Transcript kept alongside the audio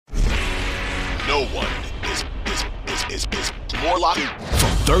No one is more locked in. From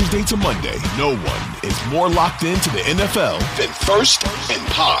Thursday to Monday, no one is more locked into the NFL than First and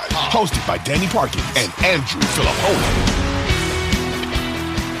Pod. Hosted by Danny Parkins and Andrew Filippone.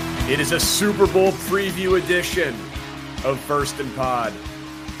 It is a Super Bowl preview edition of First and Pod.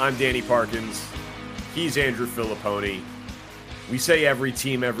 I'm Danny Parkins. He's Andrew Filippone. We say every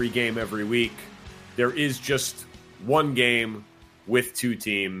team, every game, every week. There is just one game with two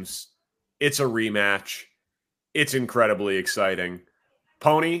teams. It's a rematch. It's incredibly exciting.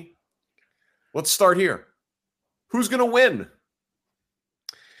 Pony, let's start here. Who's going to win?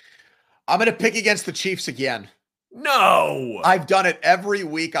 I'm going to pick against the Chiefs again. No! I've done it every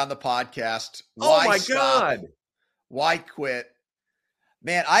week on the podcast. Oh my God. Why quit?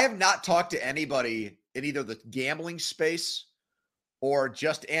 Man, I have not talked to anybody in either the gambling space or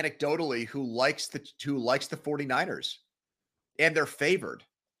just anecdotally who likes the 49ers, and they're favored.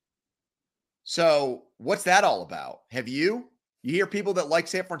 So what's that all about? Have you hear people that like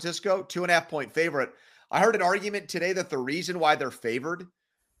San Francisco, 2.5-point favorite. I heard an argument today that the reason why they're favored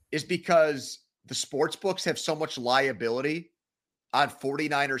is because the sports books have so much liability on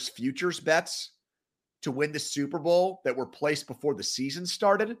 49ers futures bets to win the Super Bowl that were placed before the season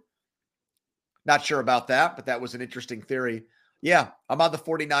started. Not sure about that, but that was an interesting theory. Yeah, I'm on the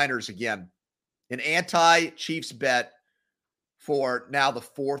 49ers again. An anti-Chiefs bet for now the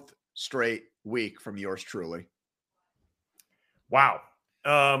fourth straight week from yours truly. Wow.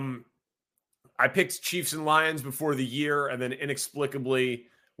 I picked Chiefs and Lions before the year, and then inexplicably,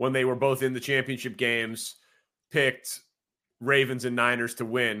 when they were both in the championship games, picked Ravens and Niners to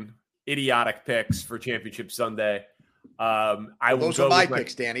win. Idiotic picks for Championship Sunday. Those are my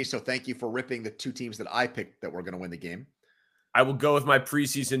picks, Danny, so thank you for ripping the two teams that I picked that were going to win the game. I will go with my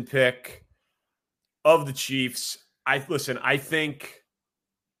preseason pick of the Chiefs. I think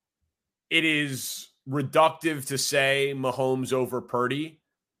it is reductive to say Mahomes over Purdy,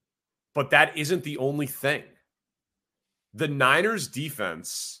 but that isn't the only thing. The Niners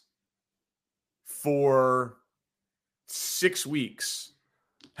defense for 6 weeks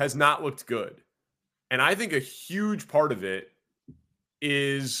has not looked good. And I think a huge part of it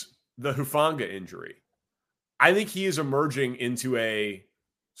is the Hufanga injury. I think he is emerging into a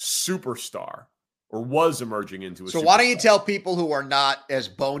superstar, or was emerging into a superstar. So why don't you tell people who are not as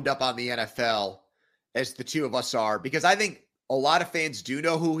boned up on the NFL as the two of us are? Because I think a lot of fans do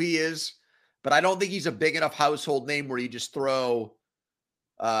know who he is, but I don't think he's a big enough household name where you just throw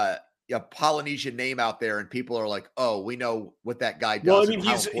a Polynesian name out there and people are like, oh, we know what that guy does. Well, I mean,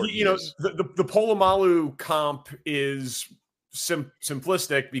 the Polamalu comp is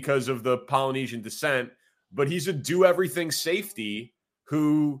simplistic because of the Polynesian descent, but he's a do-everything safety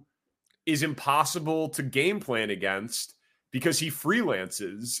who is impossible to game plan against because he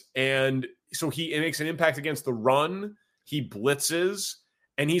freelances. And so he makes an impact against the run. He blitzes,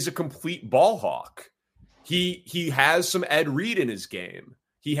 and he's a complete ball hawk. He has some Ed Reed in his game.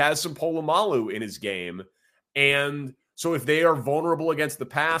 He has some Polamalu in his game. And so if they are vulnerable against the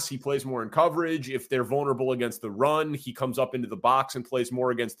pass, he plays more in coverage. If they're vulnerable against the run, he comes up into the box and plays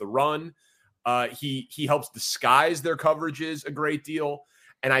more against the run. He helps disguise their coverages a great deal.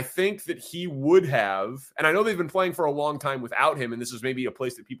 And I think that he would have, and I know they've been playing for a long time without him, and this is maybe a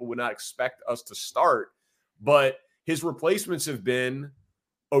place that people would not expect us to start, but his replacements have been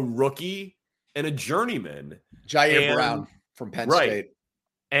a rookie and a journeyman. Jair Brown from Penn State.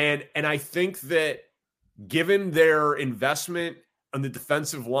 And I think that given their investment on the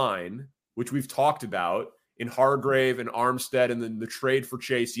defensive line, which we've talked about in Hargrave and Armstead, and then the trade for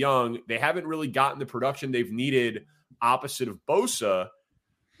Chase Young, they haven't really gotten the production they've needed opposite of Bosa.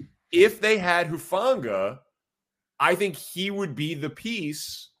 If they had Hufanga, I think he would be the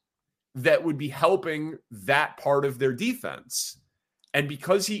piece that would be helping that part of their defense. And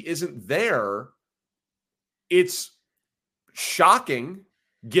because he isn't there, it's shocking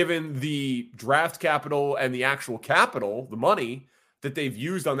given the draft capital and the actual capital, the money that they've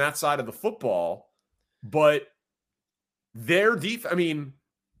used on that side of the football. But their defense, I mean,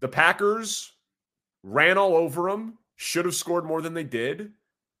 the Packers ran all over them, should have scored more than they did.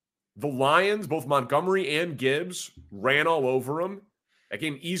 The Lions, both Montgomery and Gibbs, ran all over them. That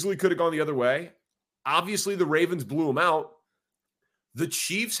game easily could have gone the other way. Obviously, the Ravens blew them out. The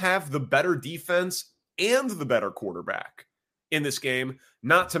Chiefs have the better defense and the better quarterback in this game,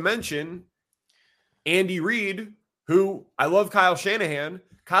 not to mention Andy Reid, who I love Kyle Shanahan.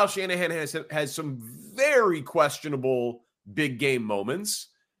 Kyle Shanahan has some very questionable big game moments.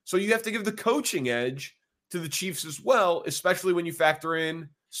 So you have to give the coaching edge to the Chiefs as well, especially when you factor in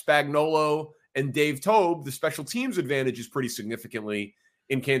Spagnuolo and Dave Toub. The special teams advantage is pretty significantly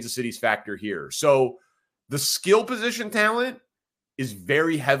in Kansas City's factor here. So the skill position talent is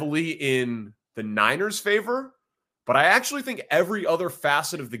very heavily in the Niners' favor, but I actually think every other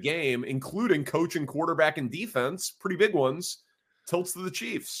facet of the game, including coaching, quarterback, and defense, pretty big ones, tilts to the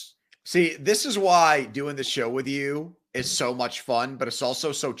Chiefs. See, this is why doing the show with you is so much fun, but it's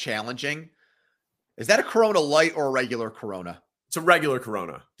also so challenging. Is that a Corona Light or a regular Corona? It's a regular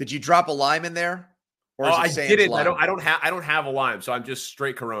Corona. Did you drop a lime in there? Or I didn't. I don't have a lime, so I'm just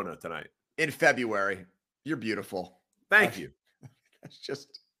straight Corona tonight. In February. You're beautiful. Thank you. It's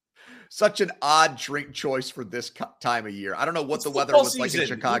just such an odd drink choice for this time of year. I don't know what the weather was like in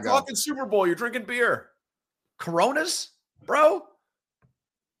Chicago. You're talking Super Bowl. You're drinking beer. Coronas, bro?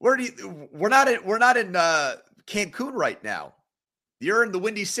 We're not in Cancun right now. You're in the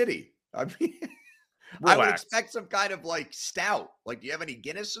Windy City. I mean, I would expect some kind of like stout. Like, do you have any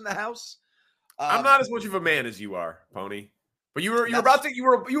Guinness in the house? I'm not as much of a man as you are, Pony. But you were on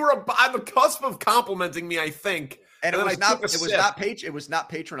the cusp of complimenting me, I think. And it was not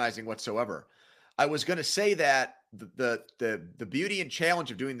patronizing whatsoever. I was going to say that the beauty and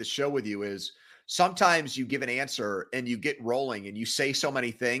challenge of doing the show with you is sometimes you give an answer and you get rolling and you say so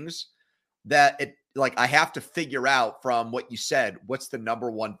many things that I have to figure out from what you said, what's the number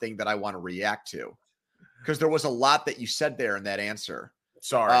one thing that I want to react to? Because there was a lot that you said there in that answer.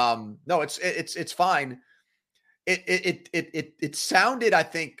 Sorry. No, it's fine. It sounded, I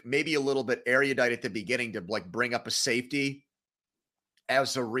think, maybe a little bit erudite at the beginning to like bring up a safety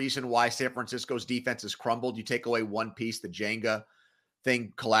as a reason why San Francisco's defense has crumbled. You take away one piece, the Jenga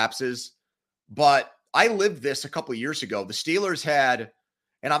thing collapses. But I lived this a couple of years ago. The Steelers had,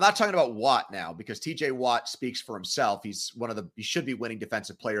 and I'm not talking about Watt now because TJ Watt speaks for himself. He should be winning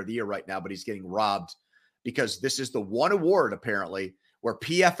Defensive Player of the Year right now, but he's getting robbed because this is the one award apparently where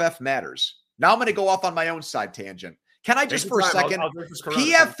PFF matters. Now I'm going to go off on my own side tangent. Can I just for a second?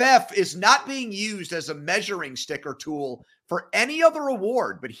 PFF is not being used as a measuring stick or tool for any other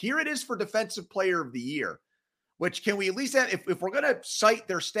award, but here it is for Defensive Player of the Year, which can we at least have, if we're going to cite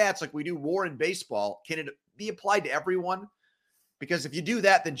their stats like we do WAR in baseball, can it be applied to everyone? Because if you do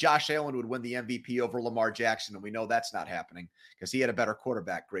that, then Josh Allen would win the MVP over Lamar Jackson, and we know that's not happening because he had a better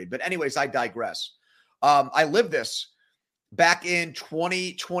quarterback grade. But anyways, I digress. I lived this. Back in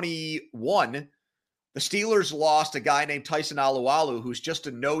 2021, the Steelers lost a guy named Tyson Alualu, who's just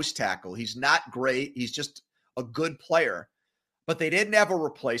a nose tackle. He's not great. He's just a good player. But they didn't have a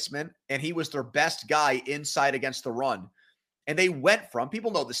replacement, and he was their best guy inside against the run. And they went from,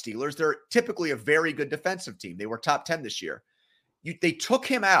 people know the Steelers, they're typically a very good defensive team. They were top 10 this year. They took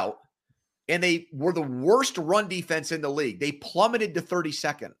him out, and they were the worst run defense in the league. They plummeted to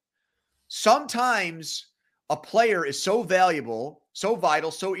 32nd. Sometimes a player is so valuable, so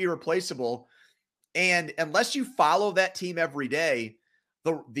vital, so irreplaceable, and unless you follow that team every day,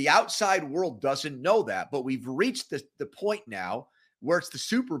 the outside world doesn't know that. But we've reached the point now where it's the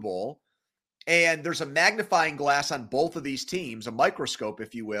Super Bowl, and there's a magnifying glass on both of these teams, a microscope,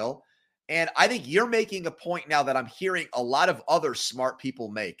 if you will. And I think you're making a point now that I'm hearing a lot of other smart people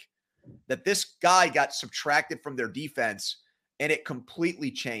make, that this guy got subtracted from their defense, and it completely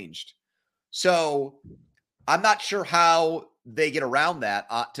changed. So I'm not sure how they get around that,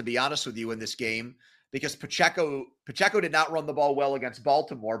 to be honest with you, in this game, because Pacheco did not run the ball well against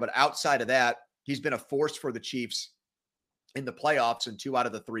Baltimore, but outside of that, he's been a force for the Chiefs in the playoffs in 2 out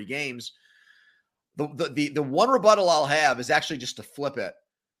of the 3 games. The one rebuttal I'll have is actually just to flip it.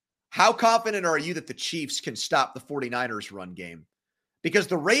 How confident are you that the Chiefs can stop the 49ers run game? Because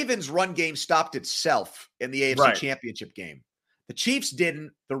the Ravens run game stopped itself in the AFC Championship game. The Chiefs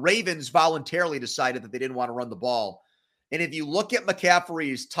didn't. The Ravens voluntarily decided that they didn't want to run the ball. And if you look at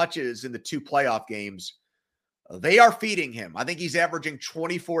McCaffrey's touches in the 2 playoff games, they are feeding him. I think he's averaging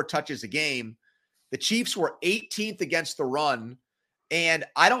 24 touches a game. The Chiefs were 18th against the run. And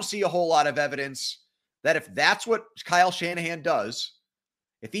I don't see a whole lot of evidence that if that's what Kyle Shanahan does,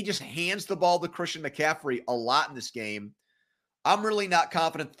 if he just hands the ball to Christian McCaffrey a lot in this game, I'm really not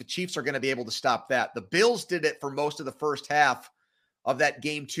confident that the Chiefs are going to be able to stop that. The Bills did it for most of the first half of that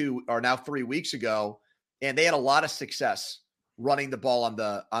game 2, or now 3 weeks ago, and they had a lot of success running the ball on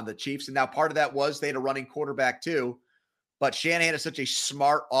the Chiefs. And now part of that was they had a running quarterback too. But Shanahan is such a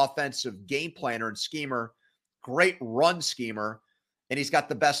smart offensive game planner and schemer, great run schemer, and he's got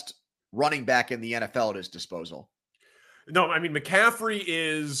the best running back in the NFL at his disposal. No, I mean, McCaffrey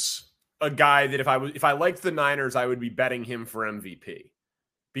is a guy that if I liked the Niners, I would be betting him for MVP,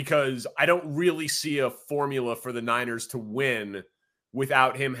 because I don't really see a formula for the Niners to win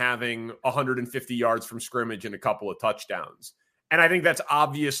without him having 150 yards from scrimmage and a couple of touchdowns. And I think that's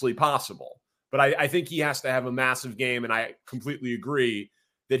obviously possible. But I think he has to have a massive game, and I completely agree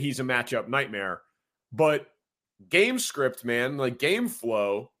that he's a matchup nightmare. But game script, man, like game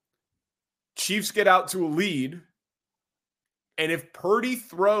flow, Chiefs get out to a lead, and if Purdy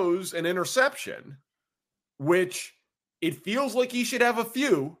throws an interception, which it feels like he should have a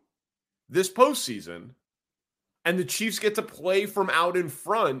few this postseason, and the Chiefs get to play from out in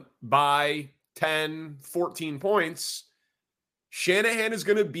front by 10, 14 points, Shanahan is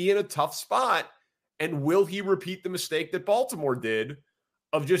going to be in a tough spot. And will he repeat the mistake that Baltimore did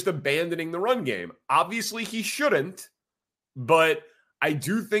of just abandoning the run game? Obviously, he shouldn't, but I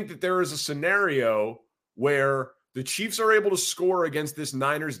do think that there is a scenario where the Chiefs are able to score against this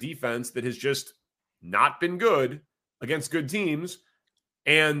Niners defense that has just not been good against good teams.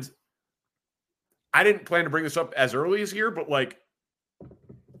 And I didn't plan to bring this up as early as here, but like,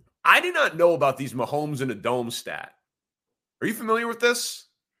 I did not know about these Mahomes in a dome stat. Are you familiar with this?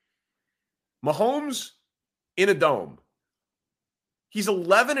 Mahomes in a dome. He's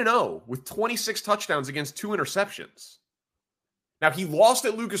 11-0 with 26 touchdowns against 2 interceptions. Now, he lost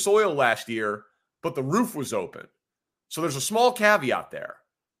at Lucas Oil last year, but the roof was open. So there's a small caveat there.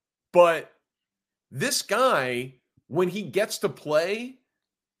 But this guy, when he gets to play,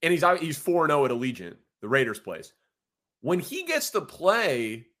 and he's 4-0 at Allegiant, the Raiders plays. When he gets to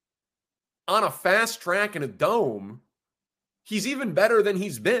play on a fast track in a dome, he's even better than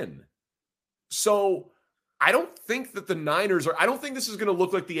he's been. So I don't think that the Niners I don't think this is going to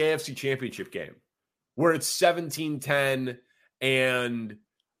look like the AFC Championship game where it's 17-10 and,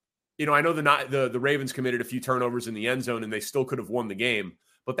 you know, I know the Ravens committed a few turnovers in the end zone and they still could have won the game,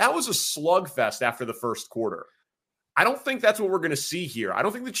 but that was a slugfest after the first quarter. I don't think that's what we're going to see here. I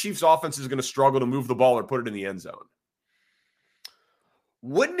don't think the Chiefs offense is going to struggle to move the ball or put it in the end zone.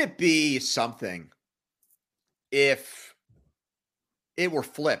 Wouldn't it be something if it were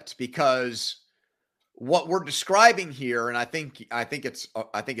flipped? Because what we're describing here, and I think it's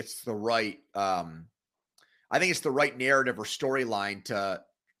the right narrative or storyline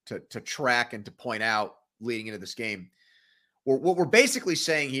to track and to point out leading into this game. What we're basically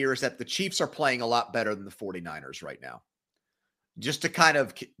saying here is that the Chiefs are playing a lot better than the 49ers right now. Just to kind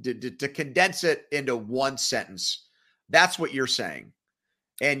of to condense it into one sentence, that's what you're saying.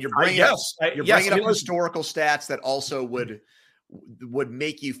 And you're bringing up historical stats that also would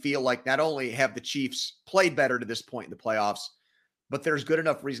make you feel like not only have the Chiefs played better to this point in the playoffs, but there's good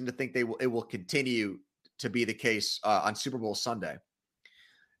enough reason to think it will continue to be the case on Super Bowl Sunday.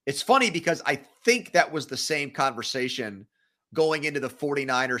 It's funny because I think that was the same conversation going into the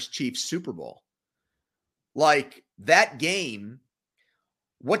 49ers Chiefs Super Bowl. Like that game,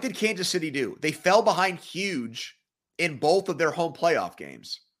 what did Kansas City do? They fell behind huge in both of their home playoff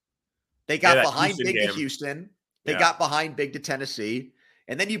games. They got behind big to Houston. They got behind big to Tennessee.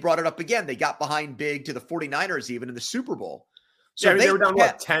 And then you brought it up again. They got behind big to the 49ers even in the Super Bowl. So they were down,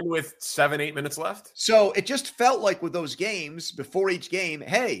 10 with 7-8 minutes left? So it just felt like with those games, before each game,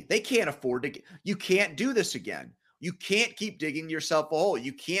 hey, they can't afford to – you can't do this again. You can't keep digging yourself a hole.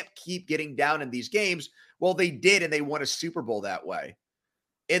 You can't keep getting down in these games. Well, they did, and they won a Super Bowl that way.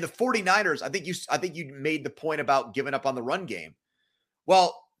 And the 49ers, I think you made the point about giving up on the run game.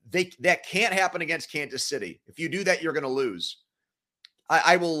 Well, that can't happen against Kansas City. If you do that, you're going to lose.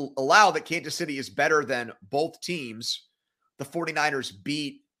 I will allow that Kansas City is better than both teams the 49ers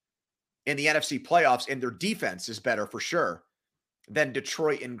beat in the NFC playoffs, and their defense is better for sure than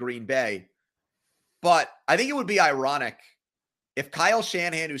Detroit and Green Bay. But I think it would be ironic if Kyle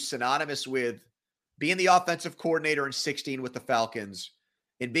Shanahan, who's synonymous with being the offensive coordinator in 16 with the Falcons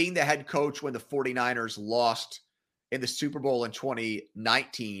and being the head coach when the 49ers lost in the Super Bowl in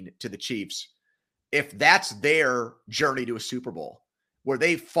 2019 to the Chiefs, if that's their journey to a Super Bowl, where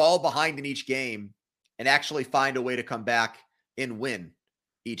they fall behind in each game and actually find a way to come back and win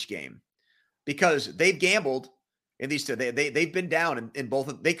each game. Because they've gambled in these two. They've been down in both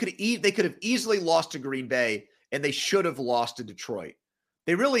of, they could have easily lost to Green Bay, and they should have lost to Detroit.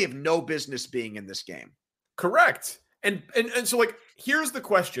 They really have no business being in this game. Correct. And so, like, here's the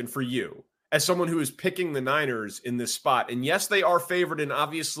question for you as someone who is picking the Niners in this spot. And yes, they are favored, and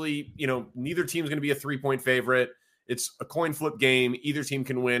obviously, you know, neither team's going to be a 3-point favorite. It's a coin flip game. Either team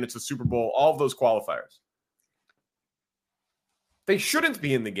can win. It's a Super Bowl. All of those qualifiers. They shouldn't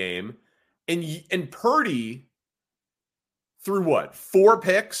be in the game. And Purdy threw what? 4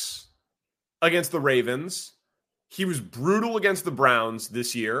 picks against the Ravens. He was brutal against the Browns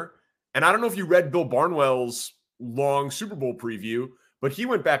this year. And I don't know if you read Bill Barnwell's long Super Bowl preview, but he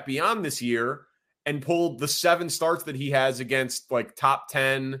went back beyond this year and pulled the 7 starts that he has against like top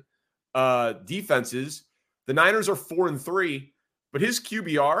 10 defenses. The Niners are 4-3, but his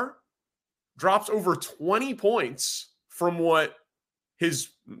QBR drops over 20 points from what his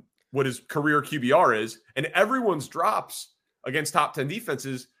career QBR is, and everyone's drops against top 10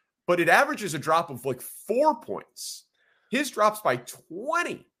 defenses, but it averages a drop of like 4 points. His drops by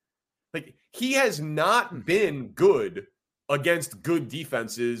 20. Like, he has not been good against good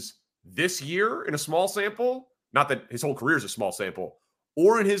defenses this year in a small sample. Not that his whole career is a small sample,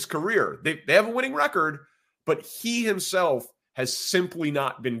 or in his career. They have a winning record, but he himself has simply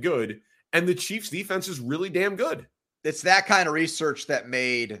not been good. And the Chiefs defense is really damn good. It's that kind of research that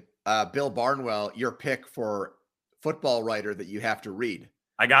made Bill Barnwell your pick for football writer that you have to read.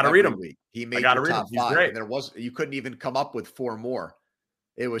 I got to read him. Week. He made your top 5. Great. And you couldn't even come up with 4 more.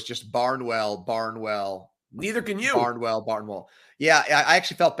 It was just Barnwell. Neither can you. Barnwell. Yeah, I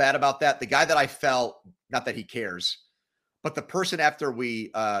actually felt bad about that. The guy that I felt, not that he cares, but the person after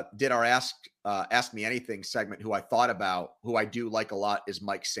we did our Ask Me Anything segment who I thought about, who I do like a lot, is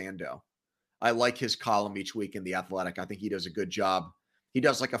Mike Sando. I like his column each week in The Athletic. I think he does a good job. He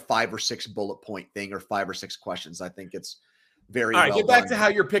does like a 5 or 6 bullet point thing or 5 or 6 questions. I think it's very all right, well get back done. to how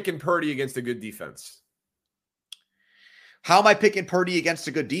you're picking Purdy against a good defense. How am I picking Purdy against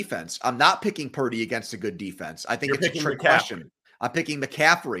a good defense? I'm not picking Purdy against a good defense. I think it's a trick question. I'm picking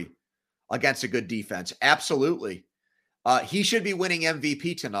McCaffrey against a good defense. Absolutely. He should be winning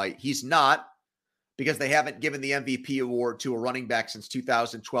MVP tonight. He's not, because they haven't given the MVP award to a running back since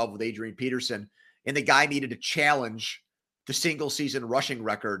 2012 with Adrian Peterson. And the guy needed to challenge the single season rushing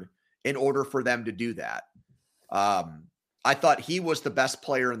record in order for them to do that. I thought he was the best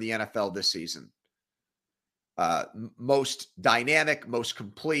player in the NFL this season. Most dynamic, most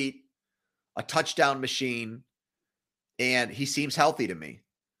complete, a touchdown machine. And he seems healthy to me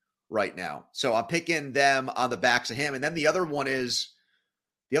right now. So I'm picking them on the backs of him. And then the other one is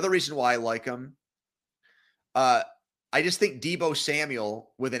the other reason why I like him. I just think Deebo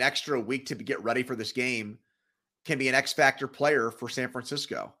Samuel, with an extra week to get ready for this game, can be an X factor player for San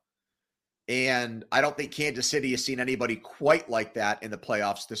Francisco. And I don't think Kansas City has seen anybody quite like that in the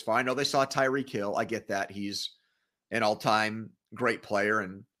playoffs this far. I know they saw Tyreek Hill. I get that. He's an all-time great player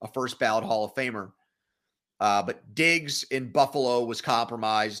and a first ballot Hall of Famer. But Diggs in Buffalo was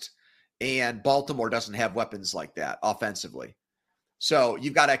compromised, and Baltimore doesn't have weapons like that offensively. So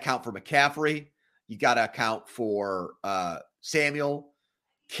you've got to account for McCaffrey. You got to account for Samuel.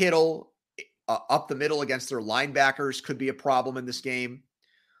 Kittle up the middle against their linebackers could be a problem in this game.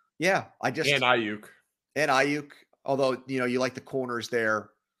 Yeah, and Ayuk. Although, you like the corners there.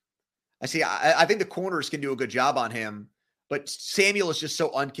 I think the corners can do a good job on him, but Samuel is just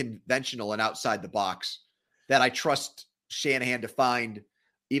so unconventional and outside the box that I trust Shanahan to find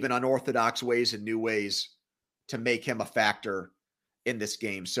even unorthodox ways and new ways to make him a factor in this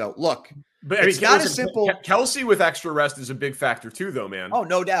game. So look, but it's not as simple. Kelce with extra rest is a big factor too, though, man. Oh,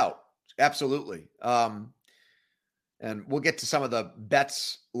 no doubt. Absolutely. And we'll get to some of the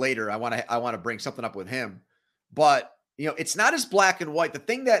bets later. I want to bring something up with him, but it's not as black and white. The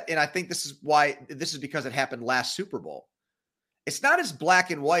thing that, and I think this is because it happened last Super Bowl. It's not as black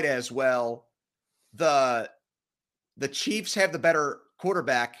and white as, well, the Chiefs have the better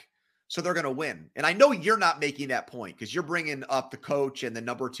quarterback, so they're going to win. And I know you're not making that point because you're bringing up the coach and the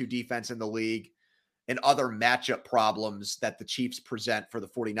number 2 defense in the league and other matchup problems that the Chiefs present for the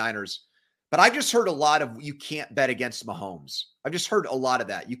 49ers. But I just heard a lot of, you can't bet against Mahomes. I've just heard a lot of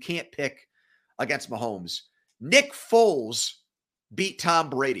that. You can't pick against Mahomes. Nick Foles beat Tom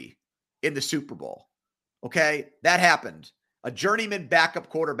Brady in the Super Bowl. Okay? That happened. A journeyman backup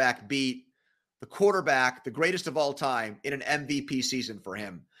quarterback beat the quarterback, the greatest of all time, in an MVP season for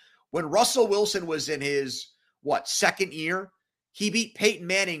him. When Russell Wilson was in his, second year, he beat Peyton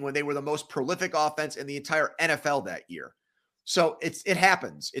Manning when they were the most prolific offense in the entire NFL that year. So it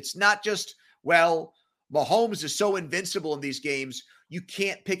happens. It's not just, Mahomes is so invincible in these games, you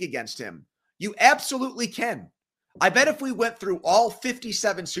can't pick against him. You absolutely can. I bet if we went through all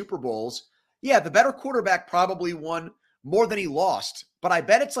 57 Super Bowls, the better quarterback probably won more than he lost. But I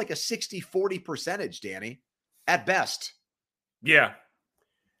bet it's like a 60-40 percentage, Danny, at best. Yeah.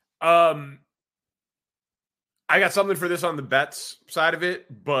 I got something for this on the bets side of it,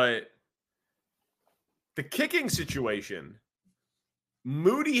 but the kicking situation,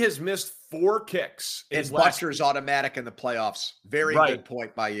 Moody has missed 4 kicks. And Butcher's automatic in the playoffs. Very good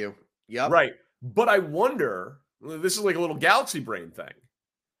point by you. Yep. Right. But I wonder, this is like a little galaxy brain thing.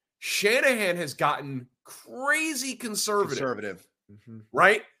 Shanahan has gotten crazy conservative. Mm-hmm.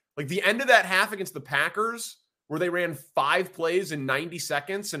 Right? Like the end of that half against the Packers, where they ran 5 plays in 90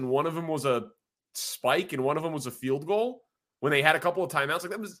 seconds, and one of them was a spike and one of them was a field goal, when they had a couple of timeouts.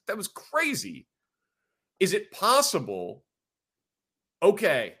 Like that was crazy. Is it possible?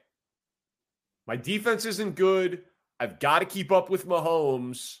 Okay, my defense isn't good. I've got to keep up with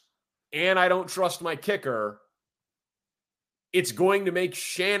Mahomes, and I don't trust my kicker. It's going to make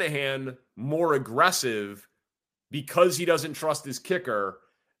Shanahan more aggressive because he doesn't trust his kicker.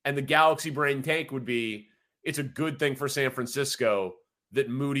 And the Galaxy brain tank would be, it's a good thing for San Francisco that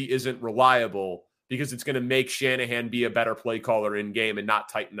Moody isn't reliable because it's going to make Shanahan be a better play caller in game and not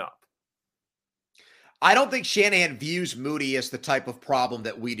tighten up. I don't think Shanahan views Moody as the type of problem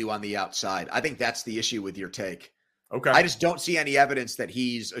that we do on the outside. I think that's the issue with your take. Okay. I just don't see any evidence that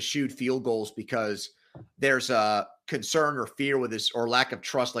he's eschewed field goals because there's a concern or fear with his or lack of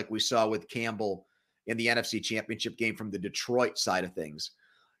trust like we saw with Campbell in the NFC Championship game from the Detroit side of things.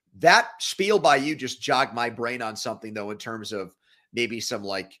 That spiel by you just jogged my brain on something, though, in terms of maybe some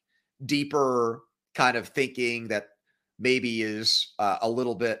like deeper kind of thinking that maybe is a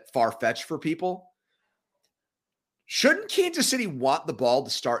little bit far-fetched for people. Shouldn't Kansas City want the ball to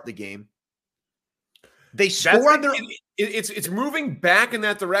start the game? They score on their... It's moving back in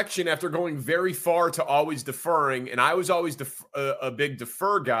that direction after going very far to always deferring, and I was always a big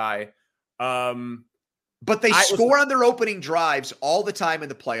defer guy. But they score on their opening drives all the time in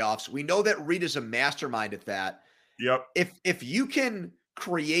the playoffs. We know that Reed is a mastermind at that. Yep. If you can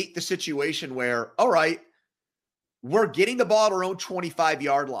create the situation where, all right, we're getting the ball at our own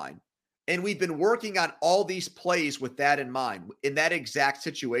 25-yard line, and we've been working on all these plays with that in mind, in that exact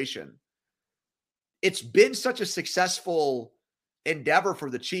situation. It's been such a successful endeavor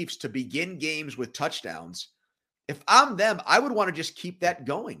for the Chiefs to begin games with touchdowns. If I'm them, I would want to just keep that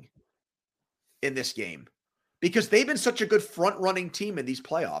going in this game because they've been such a good front-running team in these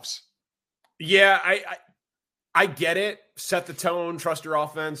playoffs. Yeah, I get it. Set the tone, trust your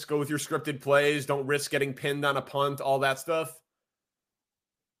offense, go with your scripted plays, don't risk getting pinned on a punt, all that stuff.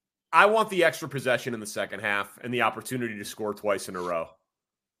 I want the extra possession in the second half and the opportunity to score twice in a row.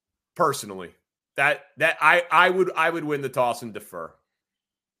 Personally, I would win the toss and defer.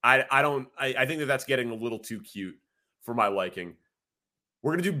 I think that's getting a little too cute for my liking.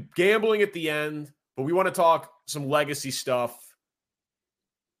 We're going to do gambling at the end, but we want to talk some legacy stuff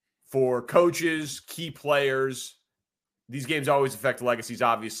for coaches, key players. These games always affect legacies,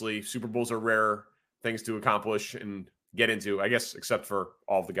 obviously. Super Bowls are rare things to accomplish and get into, I guess, except for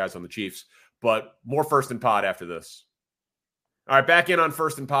all of the guys on the Chiefs. But more First and Pod after this. All right, back in on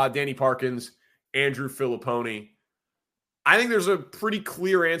First and Pod, Danny Parkins, Andrew Filipponi. I think there's a pretty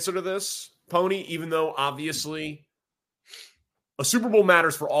clear answer to this, Pony, even though obviously a Super Bowl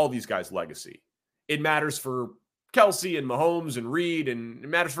matters for all these guys' legacy. It matters for Kelsey and Mahomes and Reed, and it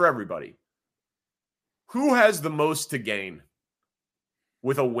matters for everybody. Who has the most to gain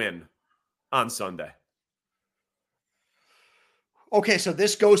with a win on Sunday? Okay, so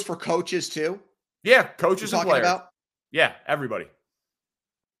this goes for coaches too? Yeah, coaches and players. Yeah, everybody.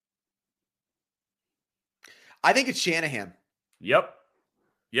 I think it's Shanahan. Yep.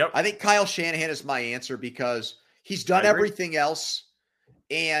 I think Kyle Shanahan is my answer because he's done everything else,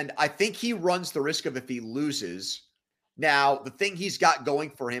 and I think he runs the risk of if he loses. Now, the thing he's got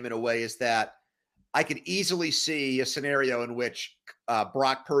going for him in a way is that I could easily see a scenario in which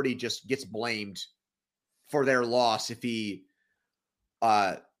Brock Purdy just gets blamed for their loss if he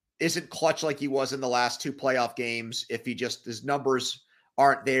isn't clutch like he was in the last two playoff games, if his numbers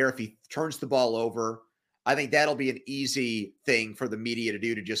aren't there, if he turns the ball over. I think that'll be an easy thing for the media to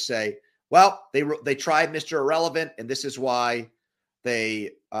do, to just say, well, they tried Mr. Irrelevant, and this is why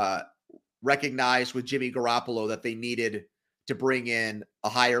they recognized with Jimmy Garoppolo that they needed to bring in a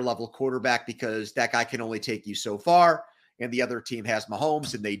higher level quarterback because that guy can only take you so far, and the other team has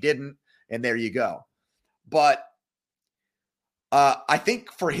Mahomes and they didn't, and there you go. But I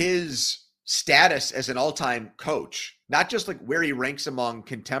think for his status as an all-time coach, not just like where he ranks among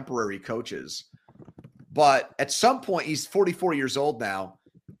contemporary coaches, but at some point, he's 44 years old now.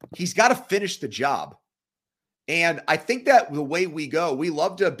 He's got to finish the job. And I think that the way we go, we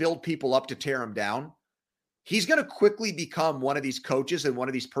love to build people up to tear them down. He's going to quickly become one of these coaches and one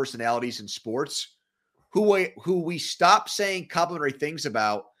of these personalities in sports who we stop saying complimentary things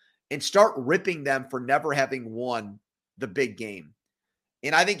about and start ripping them for never having won the big game.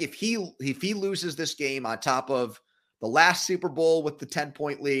 And I think if he loses this game on top of the last Super Bowl with the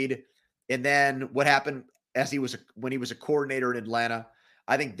 10-point lead, and then what happened when he was a coordinator in Atlanta,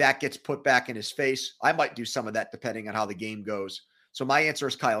 I think that gets put back in his face. I might do some of that depending on how the game goes. So my answer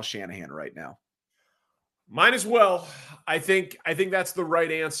is Kyle Shanahan right now. Mine as well. I think that's the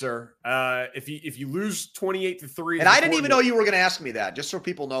right answer. If you lose 28-3, and I didn't even know you were going to ask me that. Just so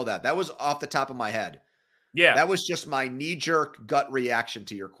people know that was off the top of my head. Yeah, that was just my knee-jerk gut reaction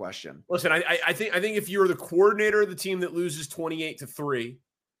to your question. Listen, I think if you're the coordinator of the team that loses 28-3,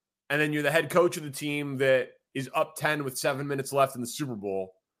 and then you're the head coach of the team that is up 10 with 7 minutes left in the Super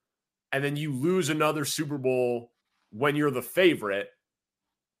Bowl, and then you lose another Super Bowl when you're the favorite,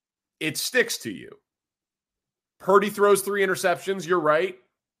 it sticks to you. Purdy throws 3 interceptions. You're right.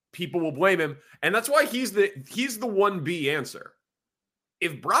 People will blame him. And that's why he's the 1B answer.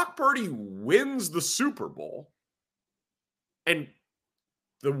 If Brock Purdy wins the Super Bowl, and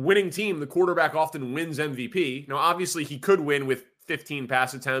the winning team, the quarterback often wins MVP. Now, obviously, he could win with 15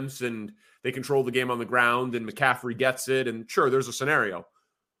 pass attempts and they control the game on the ground and McCaffrey gets it. And sure, there's a scenario.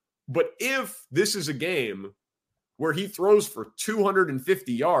 But if this is a game where he throws for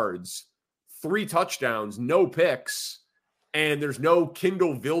 250 yards, 3 touchdowns, no picks, and there's no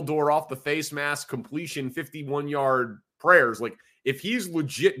Kindle Vildor off the face mask completion, 51-yard prayers, like if he's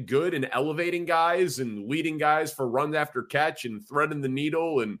legit good in elevating guys and leading guys for runs after catch and threading the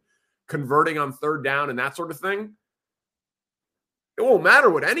needle and converting on 3rd down and that sort of thing, it won't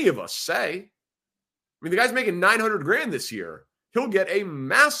matter what any of us say. I mean, the guy's making $900,000 this year. He'll get a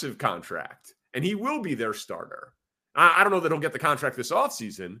massive contract and he will be their starter. I don't know that he'll get the contract this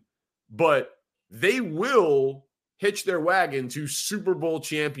offseason, but they will hitch their wagon to Super Bowl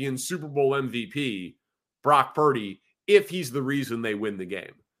champion, Super Bowl MVP, Brock Purdy, if he's the reason they win the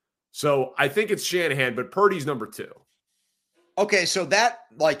game. So I think it's Shanahan, but Purdy's number 2. Okay, so that,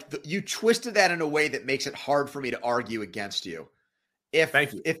 you twisted that in a way that makes it hard for me to argue against you.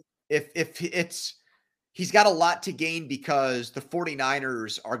 Thank you. If he's got a lot to gain because the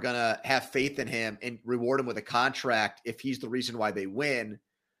 49ers are going to have faith in him and reward him with a contract if he's the reason why they win,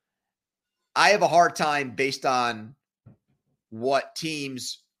 I have a hard time based on what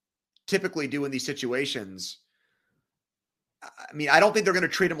teams typically do in these situations. I mean, I don't think they're going to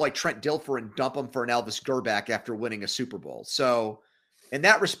treat him like Trent Dilfer and dump him for an Elvis Gerback after winning a Super Bowl. So in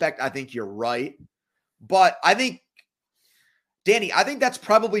that respect, I think you're right. But I think, Danny, I think that's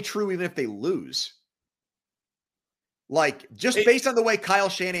probably true even if they lose. Based on the way Kyle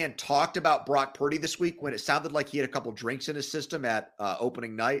Shanahan talked about Brock Purdy this week, when it sounded like he had a couple drinks in his system at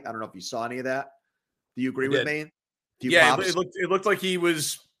opening night. I don't know if you saw any of that. Do you agree with me? Yeah, it looked like he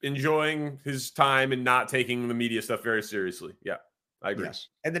was enjoying his time and not taking the media stuff very seriously. Yeah, I agree. Yes.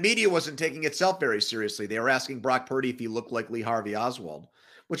 And the media wasn't taking itself very seriously. They were asking Brock Purdy if he looked like Lee Harvey Oswald,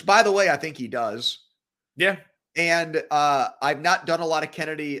 which, by the way, I think he does. Yeah. And I've not done a lot of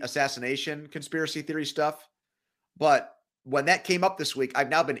Kennedy assassination conspiracy theory stuff, but when that came up this week, I've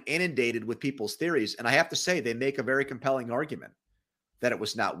now been inundated with people's theories, and I have to say they make a very compelling argument that it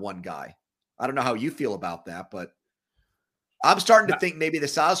was not one guy. I don't know how you feel about that, but I'm starting to think maybe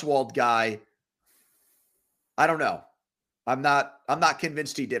this Oswald guy, I don't know. I'm not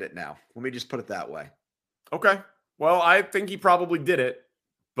convinced he did it now. Let me just put it that way. Okay. Well, I think he probably did it,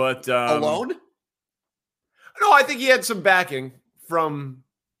 but alone? No, I think he had some backing from,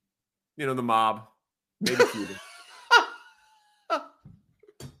 the mob, maybe Cuban.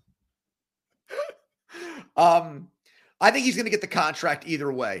 I think he's going to get the contract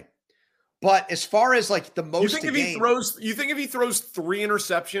either way. But as far as the most, you think if he throws 3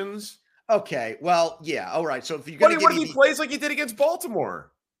 interceptions? Okay, well, yeah, all right. So if you're going to, what if he plays like he did against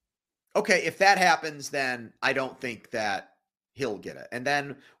Baltimore? Okay, if that happens, then I don't think that he'll get it. And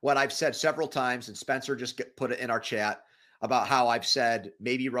then what I've said several times, and Spencer just put it in our chat about how I've said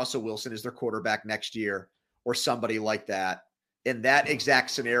maybe Russell Wilson is their quarterback next year or somebody like that. In that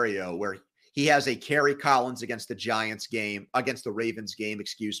exact scenario where he has a Kerry Collins against the Ravens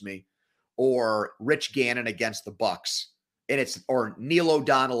game, or Rich Gannon against the Bucks, or Neil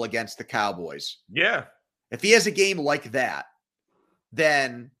O'Donnell against the Cowboys. Yeah. If he has a game like that,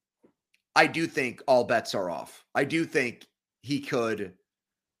 then I do think all bets are off. I do think he could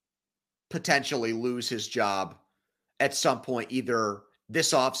potentially lose his job at some point, either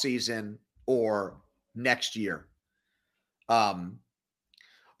this offseason or next year.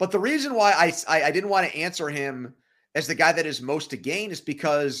 But the reason why I didn't want to answer him as the guy that is most to gain is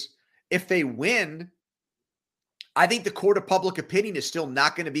because if they win, I think the court of public opinion is still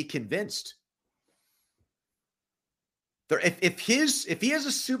not going to be convinced. If he has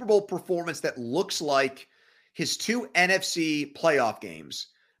a Super Bowl performance that looks like his 2 NFC playoff games,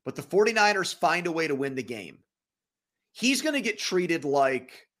 but the 49ers find a way to win the game, he's going to get treated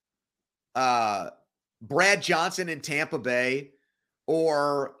like Brad Johnson in Tampa Bay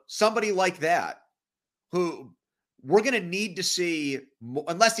or somebody like that, who we're going to need to see,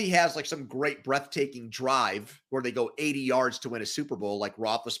 unless he has some great breathtaking drive where they go 80 yards to win a Super Bowl, like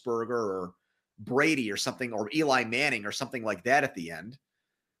Roethlisberger or Brady or something, or Eli Manning or something like that at the end.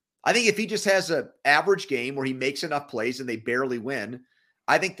 I think if he just has an average game where he makes enough plays and they barely win,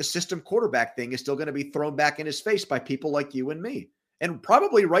 I think the system quarterback thing is still going to be thrown back in his face by people like you and me. and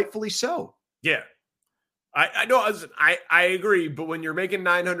probably rightfully so. Yeah. I know. I agree. But when you're making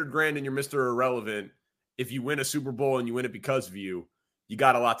 $900,000 and you're Mr. Irrelevant, if you win a Super Bowl and you win it because of you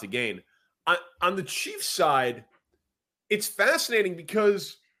got a lot to gain. On the Chiefs side, it's fascinating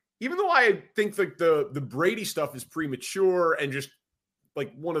because even though I think like the Brady stuff is premature and just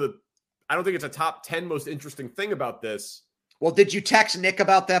like I don't think it's a top 10 most interesting thing about this. Well, did you text Nick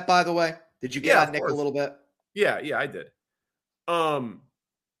about that, by the way? Did you get on Nick a little bit? Yeah, I did.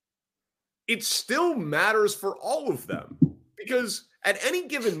 It still matters for all of them because at any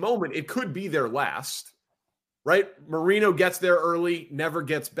given moment, it could be their last, right? Marino gets there early, never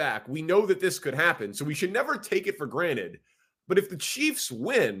gets back. We know that this could happen, so we should never take it for granted. But if the Chiefs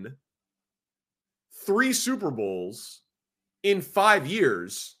win 3 Super Bowls in 5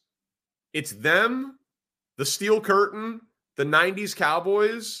 years, it's them, the Steel Curtain, the 90s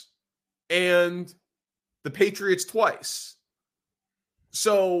Cowboys, and the Patriots twice.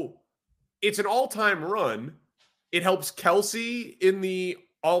 So it's an all-time run. It helps Kelsey in the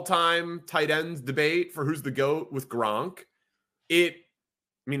all-time tight ends debate for who's the GOAT with Gronk.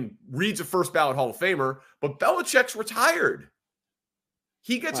 Reed's a first ballot Hall of Famer, but Belichick's retired.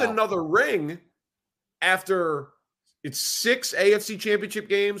 He gets another ring after it's 6 AFC championship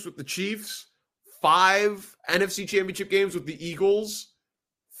games with the Chiefs, 5 NFC championship games with the Eagles,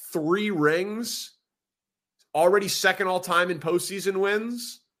 3 rings, already second all-time in postseason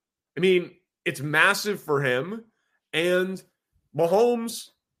wins. It's massive for him. And Mahomes,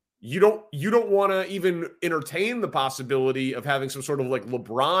 you don't want to even entertain the possibility of having some sort of like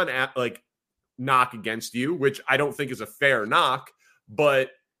LeBron knock against you, which I don't think is a fair knock,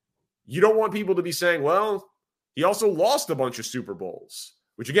 but you don't want people to be saying, well, he also lost a bunch of Super Bowls,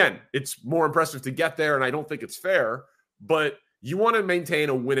 which again, it's more impressive to get there. And I don't think it's fair, but you want to maintain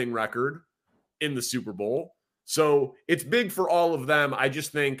a winning record in the Super Bowl. So it's big for all of them. I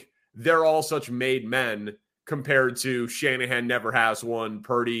just think they're all such made men compared to Shanahan never has one,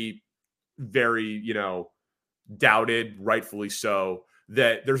 Purdy very, doubted, rightfully so,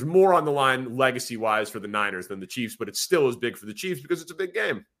 that there's more on the line legacy-wise for the Niners than the Chiefs, but it still is big for the Chiefs because it's a big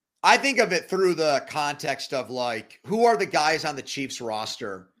game. I think of it through the context of who are the guys on the Chiefs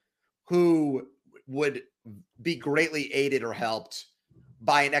roster who would be greatly aided or helped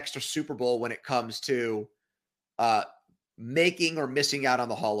by an extra Super Bowl when it comes to making or missing out on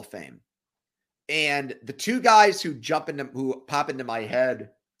the Hall of Fame. And the 2 guys who pop into my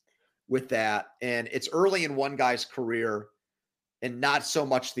head with that, and it's early in one guy's career and not so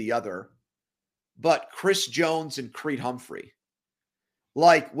much the other, but Chris Jones and Creed Humphrey.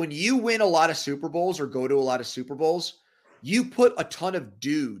 Like when you win a lot of Super Bowls or go to a lot of Super Bowls, you put a ton of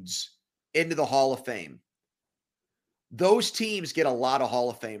dudes into the Hall of Fame. Those teams get a lot of Hall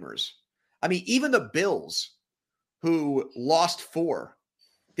of Famers. Even the Bills, who lost 4,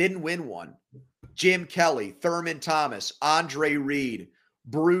 didn't win 1. Jim Kelly, Thurman Thomas, Andre Reed,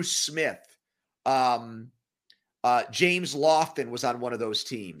 Bruce Smith, James Lofton was on one of those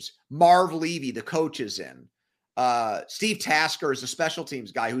teams. Marv Levy, the coach, is in. Steve Tasker is a special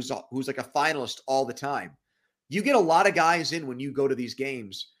teams guy who's like a finalist all the time. You get a lot of guys in when you go to these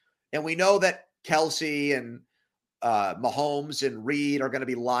games. And we know that Kelsey and Mahomes and Reed are going to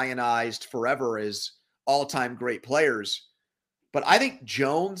be lionized forever as all-time great players. But I think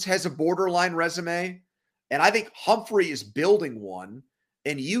Jones has a borderline resume, and I think Humphrey is building one,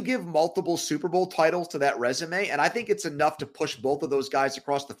 and you give multiple Super Bowl titles to that resume, and I think it's enough to push both of those guys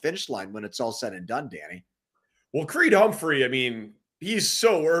across the finish line when it's all said and done, Danny. Well, Creed Humphrey, he's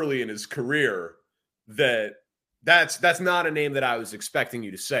so early in his career that's not a name that I was expecting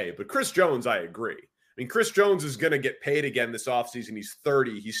you to say. But Chris Jones, I agree. Chris Jones is going to get paid again this offseason. He's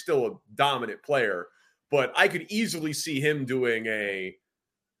 30. He's still a dominant player. But I could easily see him doing a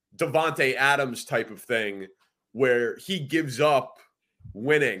Davante Adams type of thing where he gives up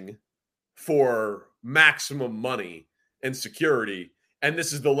winning for maximum money and security. And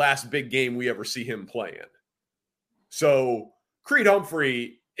this is the last big game we ever see him play in. So Creed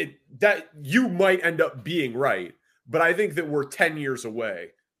Humphrey, that you might end up being right, but I think that we're 10 years away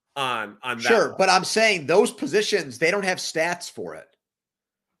on that. Sure, but I'm saying those positions, they don't have stats for it.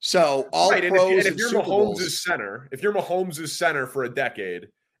 So all right, pros and if you're Mahomes' center for a decade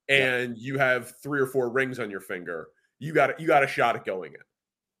and you have 3 or 4 rings on your finger, you got a shot at going in.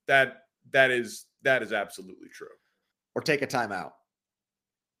 That is absolutely true. Or take a timeout.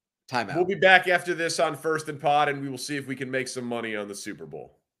 We'll be back after this on First and Pod, and we will see if we can make some money on the Super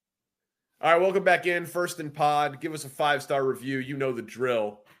Bowl. All right, welcome back in First and Pod. Give us a 5-star review. You know the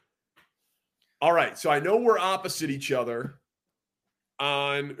drill. All right, so I know we're opposite each other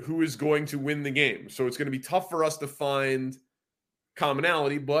on who is going to win the game. So it's going to be tough for us to find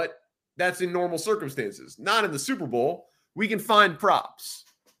commonality, but that's in normal circumstances. Not in the Super Bowl. We can find props.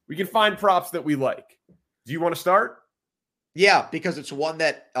 We can find props that we like. Do you want to start? Yeah, because it's one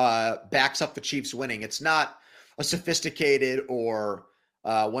that backs up the Chiefs winning. It's not a sophisticated or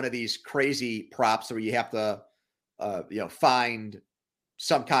one of these crazy props where you have to, find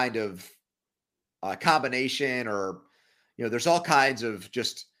some kind of combination or, there's all kinds of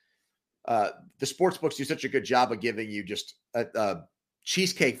just the sports books do such a good job of giving you just a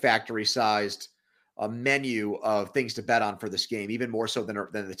Cheesecake Factory sized menu of things to bet on for this game, even more so than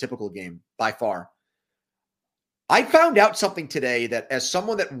the typical game by far. I found out something today that as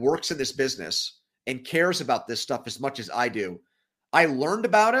someone that works in this business and cares about this stuff as much as I do, I learned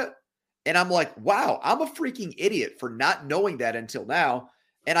about it and I'm like, wow, I'm a freaking idiot for not knowing that until now.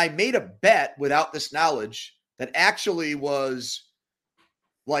 And I made a bet without this knowledge that actually was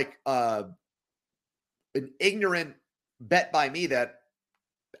like an ignorant bet by me that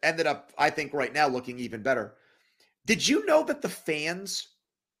ended up, I think right now looking even better. Did you know that the fans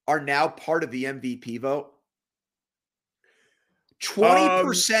are now part of the MVP vote?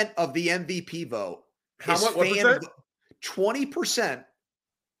 20% of the MVP vote is fan. 20%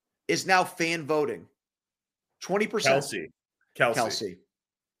 is now fan voting. 20%.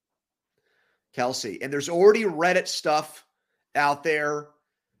 Kelsey. And there's already Reddit stuff out there,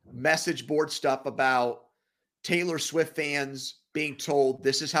 message board stuff about Taylor Swift fans being told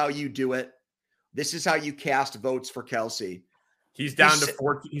this is how you do it. This is how you cast votes for Kelsey. He's down to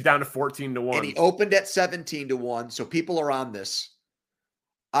 14. He's down to 14-1. And he opened at 17-1. So people are on this.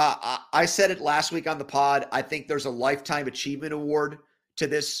 I said it last week on the pod. I think there's a lifetime achievement award to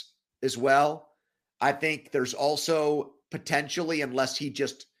this as well. I think there's also potentially, unless he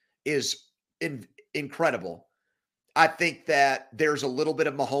just is incredible, I think that there's a little bit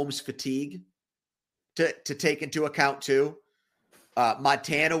of Mahomes fatigue to take into account too.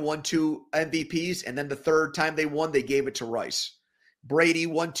 Montana won 2 MVPs, and then the third time they won, they gave it to Rice. Brady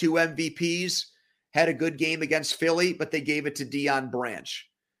won 2 MVPs, had a good game against Philly, but they gave it to Deion Branch.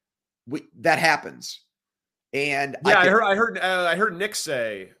 That happens. And yeah, I heard Nick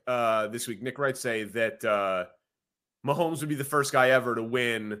say this week. Nick Wright say that Mahomes would be the first guy ever to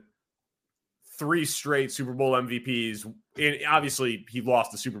win 3 straight Super Bowl MVPs. And obviously, he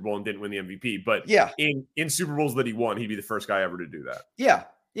lost the Super Bowl and didn't win the MVP. But yeah, in Super Bowls that he won, he'd be the first guy ever to do that. Yeah,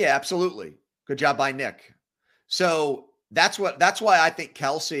 absolutely. Good job by Nick. So that's why I think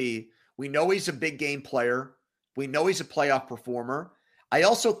Kelsey. We know he's a big game player. We know he's a playoff performer. I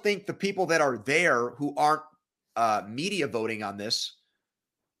also think the people that are there who aren't media voting on this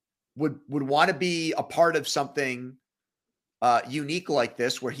would want to be a part of something unique like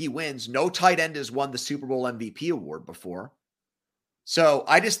this where he wins. No tight end has won the Super Bowl MVP award before. So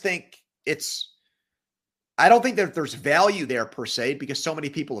I just think I don't think that there's value there per se because so many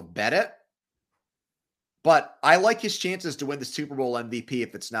people have bet it. But I like his chances to win the Super Bowl MVP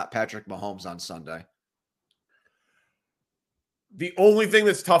if it's not Patrick Mahomes on Sunday. The only thing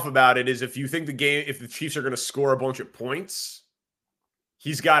that's tough about it is if you think if the Chiefs are going to score a bunch of points,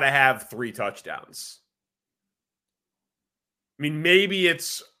 he's got to have 3 touchdowns. I mean, maybe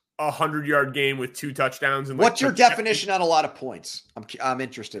it's a 100-yard game with 2 touchdowns. And what's your definition on a lot of points? I'm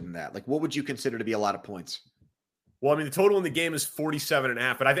interested in that. Like, what would you consider to be a lot of points? Well, I mean, the total in the game is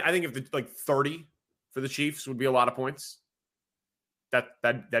 47.5, but I think if 30 for the Chiefs would be a lot of points.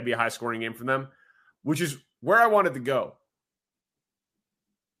 That'd be a high-scoring game for them, which is where I wanted to go.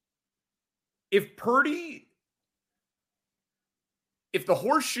 If the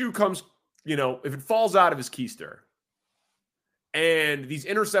horseshoe comes, if it falls out of his keister and these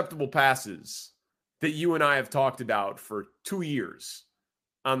interceptable passes that you and I have talked about for 2 years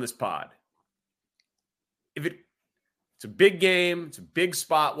on this pod, it's a big game, it's a big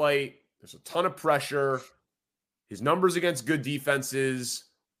spotlight, there's a ton of pressure, his numbers against good defenses,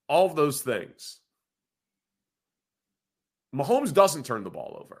 all of those things. Mahomes doesn't turn the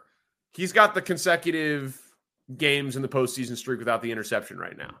ball over. He's got the consecutive games in the postseason streak without the interception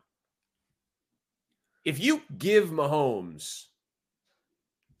right now. If you give Mahomes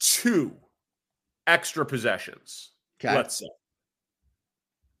 2 extra possessions, let's say,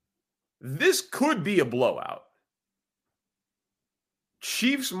 this could be a blowout.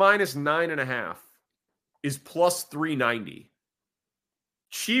 Chiefs minus 9.5 is plus 390.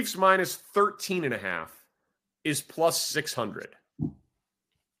 Chiefs minus 13.5 is plus 600.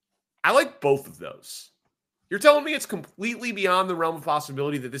 I like both of those. You're telling me it's completely beyond the realm of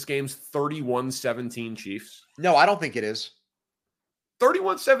possibility that this game's 31-17 Chiefs? No, I don't think it is.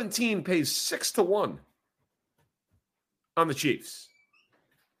 31-17 pays 6-1 on the Chiefs.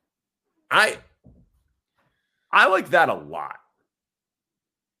 I like that a lot.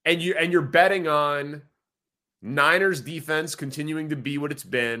 And you're betting on Niners defense continuing to be what it's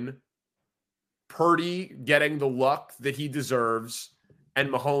been, Purdy getting the luck that he deserves, and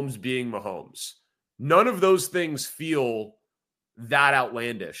Mahomes being Mahomes. None of those things feel that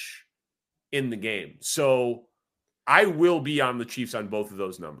outlandish in the game. So I will be on the Chiefs on both of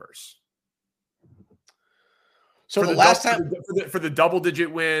those numbers. So the last time for the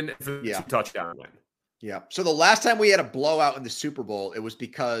double-digit win, for the Yeah. touchdown win. Yeah. So the last time we had a blowout in the Super Bowl, it was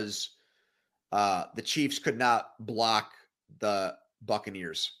because the Chiefs could not block the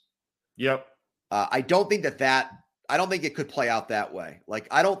Buccaneers. Yep. I don't think I don't think it could play out that way. Like,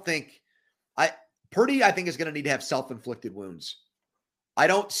 Purdy, I think, is going to need to have self-inflicted wounds. I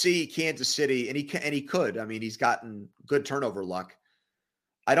don't see Kansas City, and he could. I mean, he's gotten good turnover luck.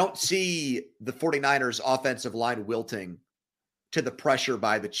 I don't see the 49ers offensive line wilting to the pressure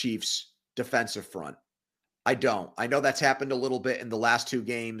by the Chiefs defensive front. I don't. I know that's happened a little bit in the last two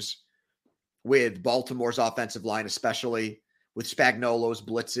games with Baltimore's offensive line, especially with Spagnuolo's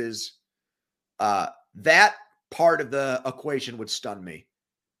blitzes. That part of the equation would stun me.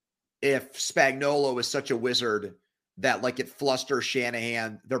 If Spagnuolo is such a wizard that, like, it flusters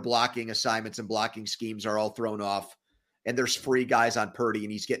Shanahan, their blocking assignments and blocking schemes are all thrown off, and there's free guys on Purdy,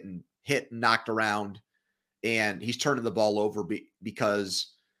 and he's getting hit and knocked around, and he's turning the ball over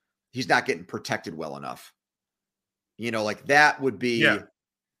because he's not getting protected well enough. You know, like, that would be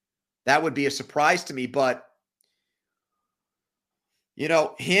a surprise to me. But, you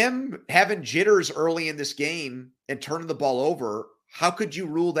know, him having jitters early in this game and turning the ball over, how could you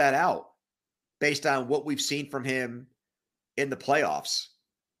rule that out based on what we've seen from him in the playoffs?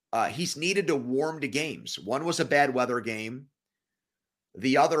 He's needed to warm to games. One was a bad weather game.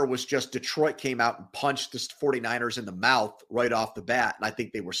 The other was just Detroit came out and punched the 49ers in the mouth right off the bat, and I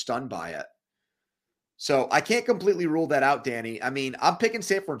think they were stunned by it. So I can't completely rule that out, Danny. I mean, I'm picking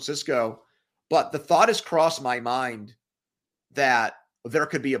San Francisco, but the thought has crossed my mind that there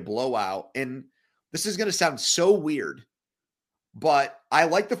could be a blowout. And this is going to sound so weird, but I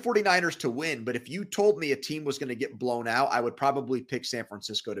like the 49ers to win. But if you told me a team was going to get blown out, I would probably pick San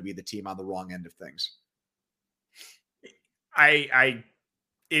Francisco to be the team on the wrong end of things.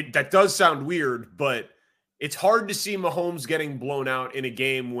 That does sound weird, but it's hard to see Mahomes getting blown out in a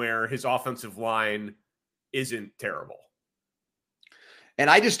game where his offensive line isn't terrible. And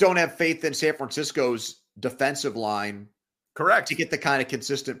I just don't have faith in San Francisco's defensive line. Correct. To get the kind of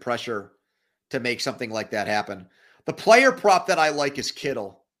consistent pressure to make something like that happen. The player prop that I like is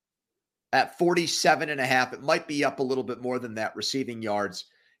Kittle at 47.5. It might be up a little bit more than that receiving yards.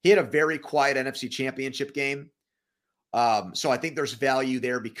 He had a very quiet NFC Championship game. So I think there's value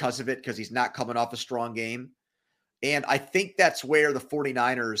there because of it, because he's not coming off a strong game. And I think that's where the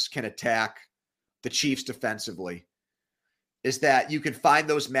 49ers can attack the Chiefs defensively, is that you can find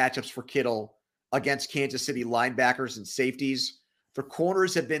those matchups for Kittle against Kansas City linebackers and safeties. The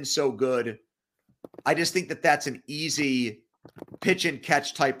corners have been so good. I just think that that's an easy pitch and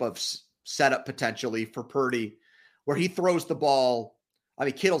catch type of setup potentially for Purdy, where he throws the ball. I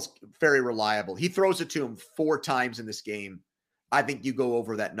mean, Kittle's very reliable. He throws it to him 4 times in this game. I think you go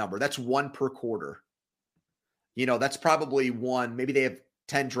over that number. That's 1 per quarter. You know, that's probably 1. Maybe they have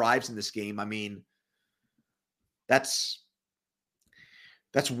 10 drives in this game. I mean, that's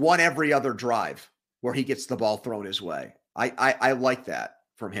 1 every other drive where he gets the ball thrown his way. I like that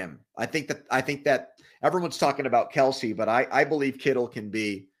from him. I think that everyone's talking about Kelsey, but I believe Kittle can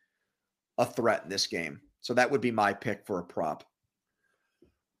be a threat in this game. So that would be my pick for a prop.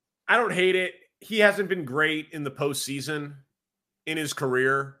 I don't hate it. He hasn't been great in the postseason in his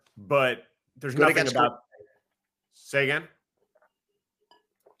career, but there's good nothing about. Say again?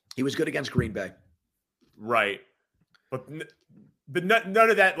 He was good against Green Bay. Right. But none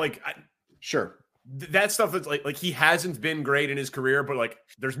of that, like, sure. That stuff is like he hasn't been great in his career, but like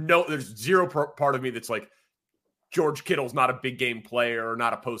there's zero part of me that's like George Kittle's not a big game player or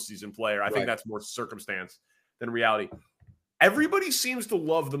not a postseason player. I think that's more circumstance than reality. Everybody seems to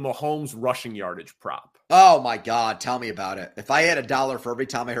love the Mahomes rushing yardage prop. Oh my God, tell me about it. If I had $1 for every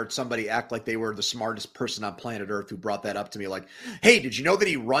time I heard somebody act like they were the smartest person on planet Earth who brought that up to me, like, hey, did you know that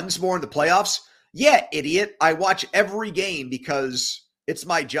he runs more in the playoffs? Yeah, idiot. I watch every game because it's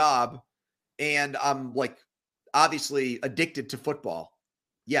my job. And I'm, like, obviously addicted to football.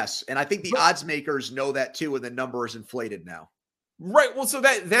 Yes. And I think the odds makers know that too, and the number is inflated now. Right. Well, so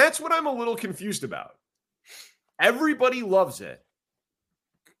that's what I'm a little confused about. Everybody loves it.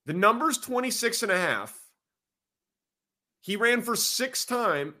 The number's 26.5. He ran 6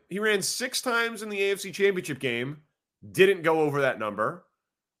 times. He ran 6 times in the AFC Championship game. Didn't go over that number.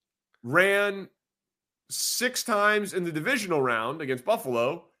 Ran 6 times in the divisional round against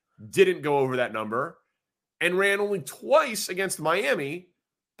Buffalo. didn't go over that number, and ran only twice against Miami,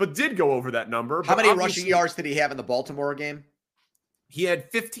 but did go over that number. How many rushing yards did he have in the Baltimore game? He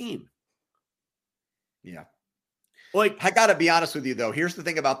had 15. Yeah. Like, I got to be honest with you, though. Here's the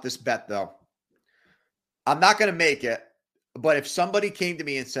thing about this bet, though. I'm not going to make it, but if somebody came to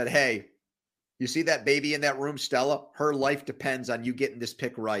me and said, hey, you see that baby in that room, Stella? Her life depends on you getting this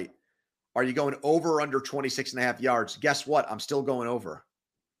pick right. Are you going over or under 26.5 yards? Guess what? I'm still going over.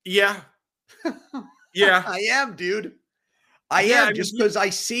 Yeah. Yeah. I am, dude. I am, just because I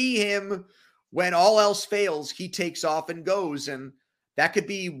see him when all else fails, he takes off and goes. And that could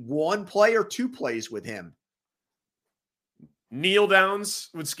be one play or two plays with him. Kneel downs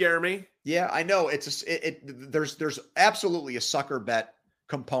would scare me. Yeah, I know. There's absolutely a sucker bet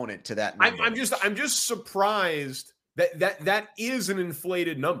component to that number. I'm just surprised that is an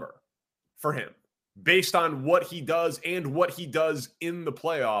inflated number for him based on what he does and what he does in the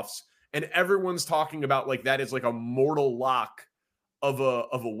playoffs. And everyone's talking about like that is like a mortal lock of a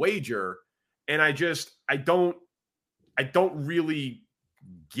wager. And I don't really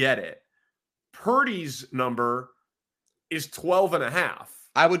get it. Purdy's number is 12.5.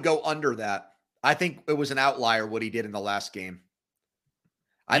 I would go under that. I think it was an outlier what he did in the last game.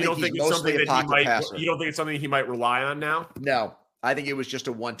 I think he's mostly a pocket passer. You don't think it's something he might rely on now? No, I think it was just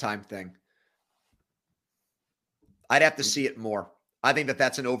a one-time thing. I'd have to see it more. I think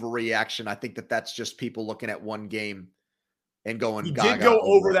that's an overreaction. I think that's just people looking at one game and going. He did go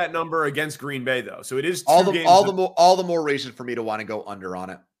over that number against Green Bay, though, so it is all the more reason for me to want to go under on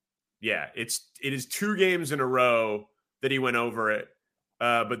it. Yeah, it is 2 games in a row that he went over it,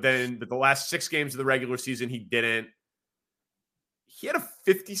 but the last 6 games of the regular season he didn't. He had a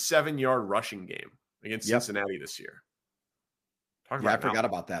 57-yard rushing game against Cincinnati this year. I forgot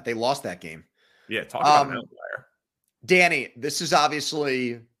about that. They lost that game. Yeah, talk about an outlier. Danny, this is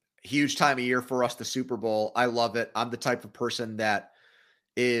obviously a huge time of year for us, the Super Bowl. I love it. I'm the type of person that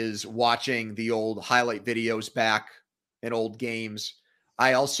is watching the old highlight videos back in old games.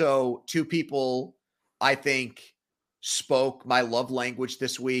 I also, 2 people, I think, spoke my love language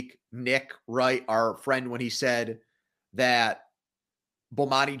this week. Nick Wright, our friend, when he said that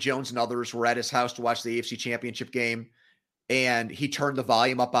Bomani Jones and others were at his house to watch the AFC Championship game, and he turned the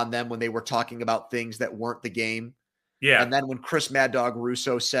volume up on them when they were talking about things that weren't the game. Yeah. And then when Chris Mad Dog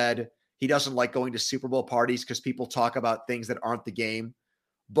Russo said he doesn't like going to Super Bowl parties because people talk about things that aren't the game.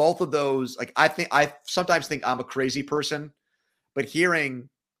 Both of those, like, I sometimes think I'm a crazy person, but hearing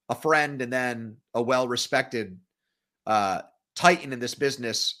a friend and then a well-respected titan in this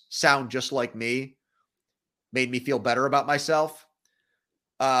business sound just like me made me feel better about myself.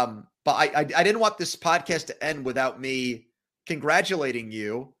 But I didn't want this podcast to end without me congratulating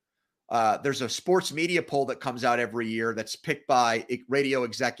you. There's a sports media poll that comes out every year that's picked by radio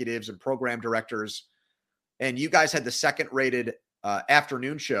executives and program directors. And you guys had the second rated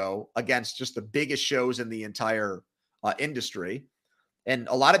afternoon show against just the biggest shows in the entire industry. And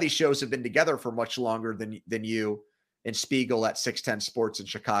a lot of these shows have been together for much longer than you and Spiegel at 610 Sports in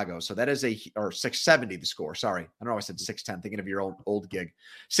Chicago. So that is or 670 the score. Sorry. I don't know. I said 610, thinking of your old gig.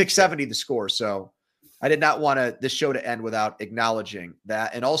 670 the score. So I did not want this show to end without acknowledging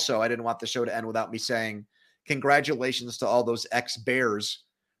that. And also, I didn't want the show to end without me saying congratulations to all those ex-Bears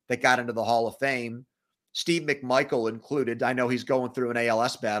that got into the Hall of Fame, Steve McMichael included. I know he's going through an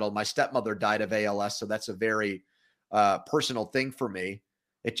ALS battle. My stepmother died of ALS, so that's a very personal thing for me.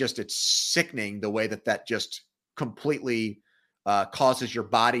 It's sickening the way that just completely causes your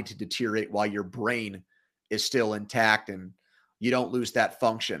body to deteriorate while your brain is still intact and you don't lose that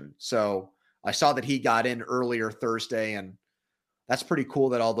function. So I saw that he got in earlier Thursday, and that's pretty cool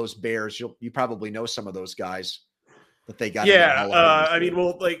that all those Bears, you probably know some of those guys that they got. Yeah. I mean,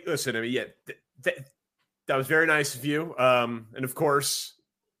 well, like, listen, I mean, yeah, that was very nice of you. And of course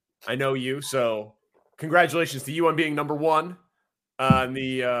I know you, so congratulations to you on being number 1 on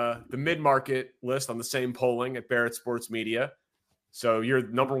the mid-market list on the same polling at Barrett Sports Media. So you're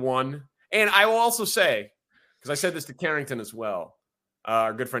number 1. And I will also say, because I said this to Carrington as well,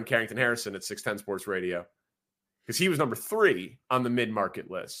 our good friend Carrington Harrison at 610 Sports Radio, because he was number 3 on the mid-market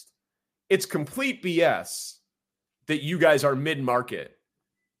list. It's complete BS that you guys are mid-market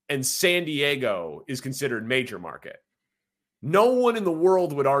and San Diego is considered major market. No one in the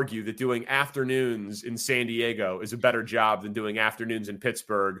world would argue that doing afternoons in San Diego is a better job than doing afternoons in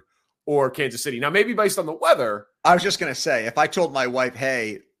Pittsburgh or Kansas City. Now, maybe based on the weather. I was just going to say, if I told my wife,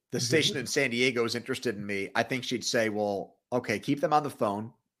 hey, the station in San Diego is interested in me, I think she'd say, well, okay, keep them on the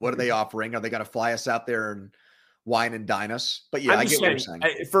phone. What are they offering? Are they going to fly us out there and wine and dine us? But yeah, I get what you're saying.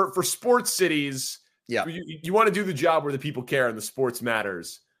 For sports cities, yeah, you want to do the job where the people care and the sports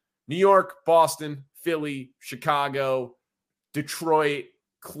matters. New York, Boston, Philly, Chicago, Detroit,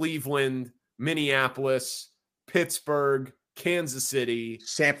 Cleveland, Minneapolis, Pittsburgh, Kansas City,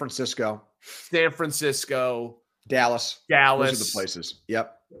 San Francisco, Dallas. Those are the places.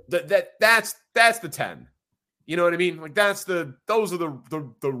 Yep. That's the 10. You know what I mean? Like those are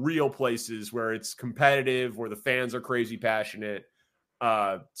the real places where it's competitive, where the fans are crazy passionate.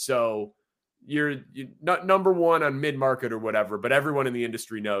 So you're not number one on mid-market or whatever, but everyone in the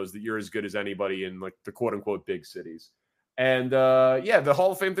industry knows that you're as good as anybody in like the quote unquote big cities. And the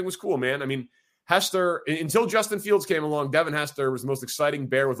Hall of Fame thing was cool, man. I mean, Hester, until Justin Fields came along, Devin Hester was the most exciting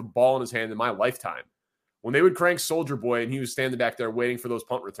Bear with a ball in his hand in my lifetime. When they would crank Soldier Boy and he was standing back there waiting for those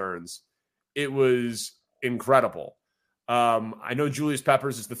punt returns, it was incredible. I know Julius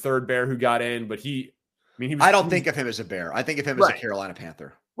Peppers is the third Bear who got in, but I don't think of him as a Bear. I think of him as a Carolina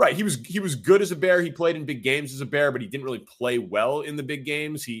Panther. Right. He was good as a Bear. He played in big games as a Bear, but he didn't really play well in the big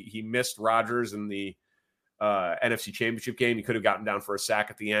games. He missed Rodgers in the NFC Championship game. He could have gotten down for a sack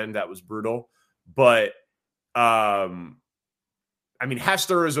at the end. That was brutal. But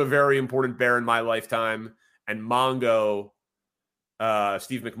Hester is a very important Bear in my lifetime, and Mongo,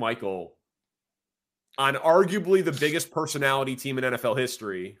 Steve McMichael, on arguably the biggest personality team in NFL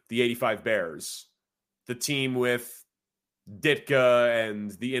history, the 85 Bears, the team with Ditka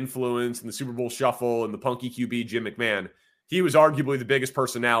and the influence and the Super Bowl shuffle and the punky QB Jim McMahon. He was arguably the biggest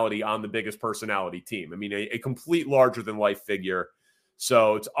personality on the biggest personality team. I mean, a complete larger-than-life figure.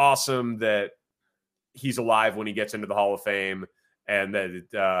 So it's awesome that he's alive when he gets into the Hall of Fame and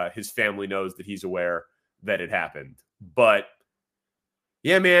that his family knows that he's aware that it happened. But,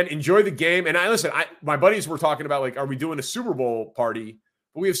 yeah, man, enjoy the game. And my buddies were talking about, like, are we doing a Super Bowl party?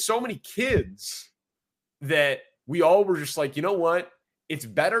 But we have so many kids that we all were just like, you know what? It's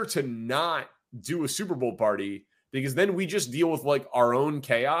better to not do a Super Bowl party because then we just deal with, like, our own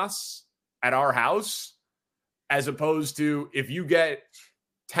chaos at our house, as opposed to if you get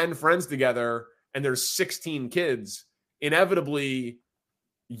 10 friends together and there's 16 kids, inevitably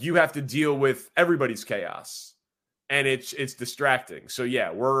you have to deal with everybody's chaos, and it's distracting. So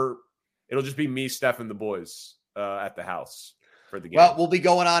yeah, it'll just be me, Steph, and the boys at the house for the game. Well, we'll be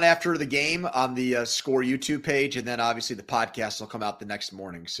going on after the game on the Score YouTube page, and then obviously the podcast will come out the next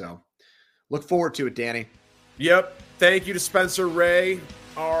morning. So look forward to it, Danny. Yep. Thank you to Spencer Ray,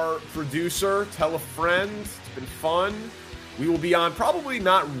 our producer. Tell a friend. It's been fun. We will be on probably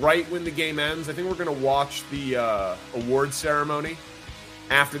not right when the game ends. I think we're going to watch the award ceremony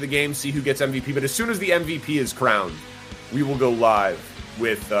after the game, see who gets MVP. But as soon as the MVP is crowned, we will go live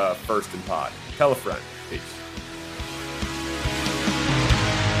with First and Pod. Tell a friend. Peace.